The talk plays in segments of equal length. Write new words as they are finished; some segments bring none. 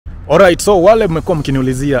Alright, so wale mmekuwa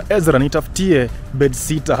mkiniulizia Ezra nitafutie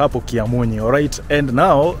bedsitter hapo Kiamunyi, alright? And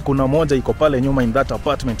now kuna moja iko pale nyuma in that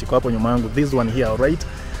apartment iko hapo nyuma yangu, this one here, alright?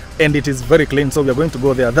 And it is very clean, so we are going to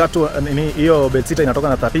go there. That one, hiyo bedsitter inatoka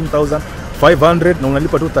na 13,500 na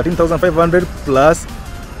unalipa tu 13,500 plus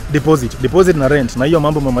deposit na rent, na hiyo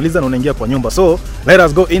mambo umemaliza na unaingia kwa nyumba. So let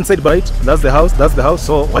us go inside, right? That's the house.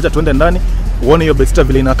 So wacha tuende ndani uone hiyo bedsitter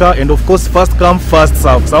vile inakaa, and of course first come first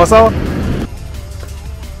serve. Sawa sawa?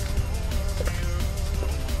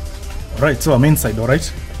 Right, so I'm inside,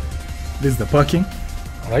 alright? This is the parking,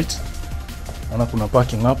 alright? Naona kuna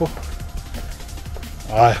parking hapo.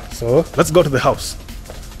 So let's go to the house.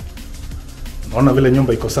 Naona vile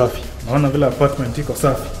nyumba iko safi. Naona vile apartment iko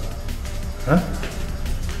safi.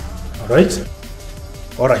 Alright.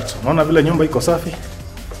 Naona vile nyumba iko safi.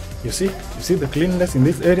 You see the cleanliness in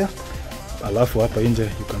this area? Alafu hapa nje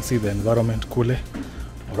you can see the environment kule.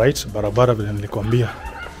 Alright, barabara vile nilikwambia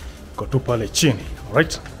iko tu pale chini,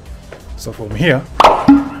 alright? So from here,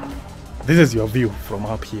 this is your view from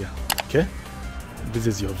up here, okay? This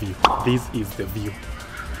is your view. This is the view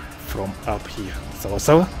from up here.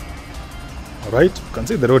 Sawa? Alright, you can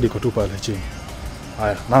see the road iko tu pale chini.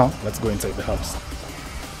 Now let's go inside the house.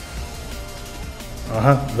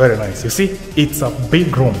 Very nice. You see, it's a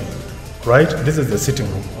big room, right? This is the sitting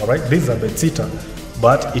room, alright? This is a bedsitter,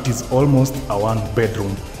 but it is almost a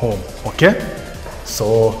one-bedroom home, okay?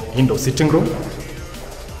 So, in the sitting room,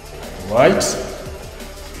 right?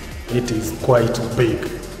 It is quite big.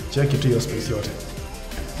 Check it to your space yote.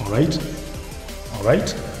 Alright?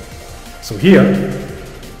 So here,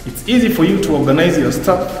 it's easy for you to organize your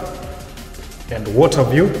stuff and water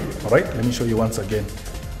view. Alright, let me show you once again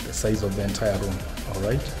the size of the entire room.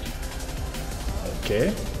 Alright?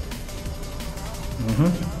 Okay.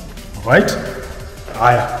 Alright?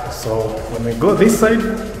 So when we go this side,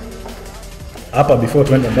 hapa before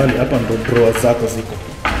tuende mbali, hapa ndo drawers zako ziko.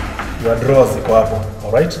 Your drawers ziko hapo,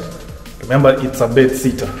 alright? Remember, it's a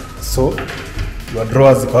bedsitter, so your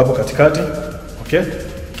drawers ziko hapo katikati, okay?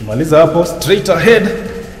 Ukimaliza hapo, straight ahead,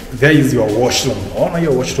 there is your washroom. Ona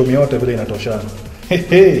hiyo washroom yote vile inatoshana.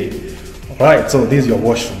 Right, so this is your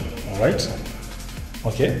washroom, alright?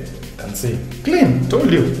 Okay, you can see. Clean,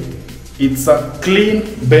 told you. It's a clean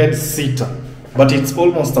bedsitter, but it's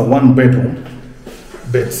almost a one-bedroom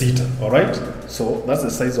bedsitter, alright? So that's the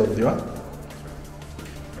size of your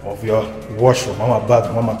washroom, mama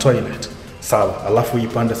bath, mama toilet. Sawa, alafu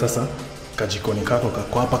ipande sasa kajikoni kako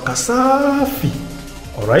kako hapa kasafi.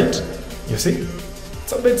 Alright? You see?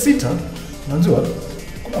 It's a bedsitter. Unajua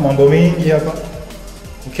kuna mambo mengi hapa.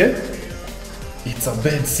 Okay? It's a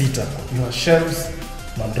bedsitter. Your shelves,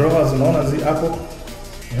 my drawers unaona zi hapo.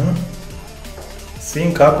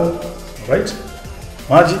 Sink hapo. Alright?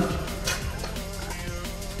 Maji.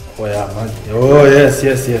 Oh yeah, maji. Oh yes.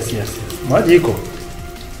 Maji iko.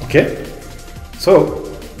 Okay, so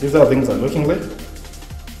these are things are looking like.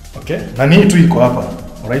 Okay, na nii tu iko hapa,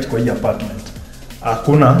 alright, kwa hii apartment.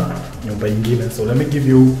 Hakuna nyumba ingine. So let me give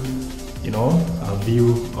you, a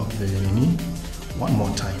view of the one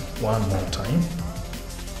more time.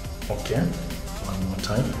 Okay,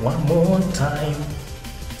 one more time.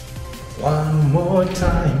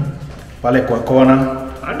 Pale kwa kona,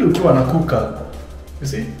 hadi ukiwa na kuka, you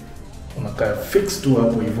see, unakaa fix tu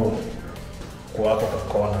hapo hivyo.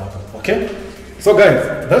 Okay, so guys,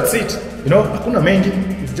 that's it. Hakuna mengi.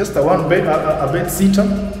 It's just a bedsitter,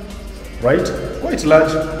 right? Quite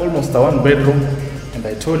large, almost a one bedroom, and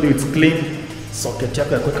I told you it's clean. Socket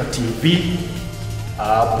yako ya kuweka TV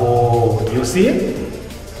hapo, you see?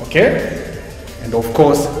 Okay, and of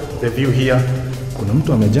course the view here. Kuna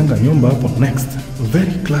mtu amejenga nyumba hapo next,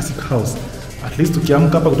 very classic house. At least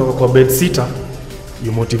ukiamka hapa kutoka kwa bedsitter,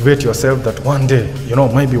 you motivate yourself that one day,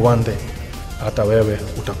 maybe one day hata wewe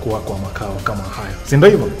utakuwa kwa makao kama haya. Si ndio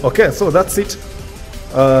hivyo? Okay, so that's it.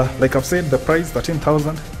 Like I've said, the price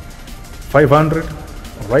 13,500,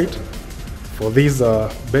 right? For this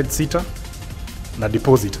bedsitter na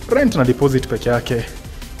deposit. Rent na deposit peke yake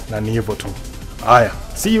na ni hivyo tu. Haya,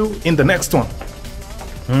 see you in the next one.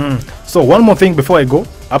 So one more thing before I go.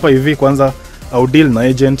 Hapa hivi kwanza I'll deal na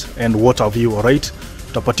agent and water view, alright?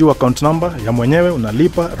 Utapatiwa account number ya mwenyewe,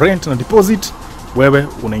 unalipa rent na deposit. Wewe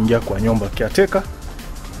unaingia kwa nyumba caretaker,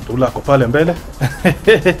 ndula ako pale mbele.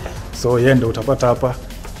 So yeye ndio utapata hapa.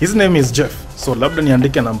 His name is Jeff. So labda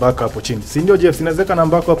niandike namba yako hapo chini. Si ndio Jeff? Sinawezeka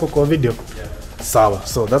namba yako hapo kwa video. Yeah. Sawa.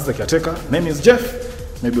 So that's the caretaker. Name is Jeff.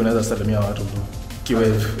 Maybe unaweza salimia watu tu.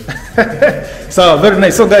 Kiwave. So very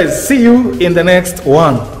nice. So guys, see you in the next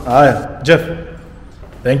one. Jeff.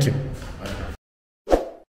 Thank you.